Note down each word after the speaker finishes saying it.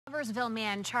Gloversville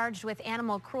man charged with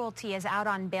animal cruelty is out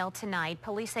on bail tonight.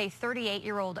 Police say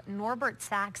 38-year-old Norbert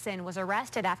Saxon was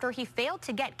arrested after he failed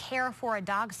to get care for a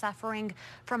dog suffering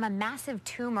from a massive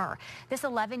tumor. This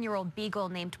 11-year-old beagle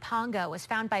named Pongo was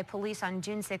found by police on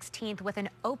June 16th with an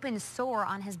open sore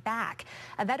on his back.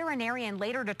 A veterinarian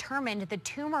later determined the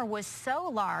tumor was so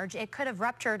large it could have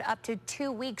ruptured up to 2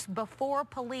 weeks before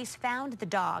police found the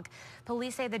dog.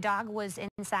 Police say the dog was in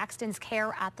Saxton's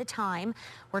care at the time.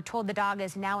 We're told the dog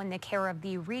is now in the care of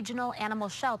the regional animal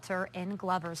shelter in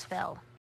Gloversville.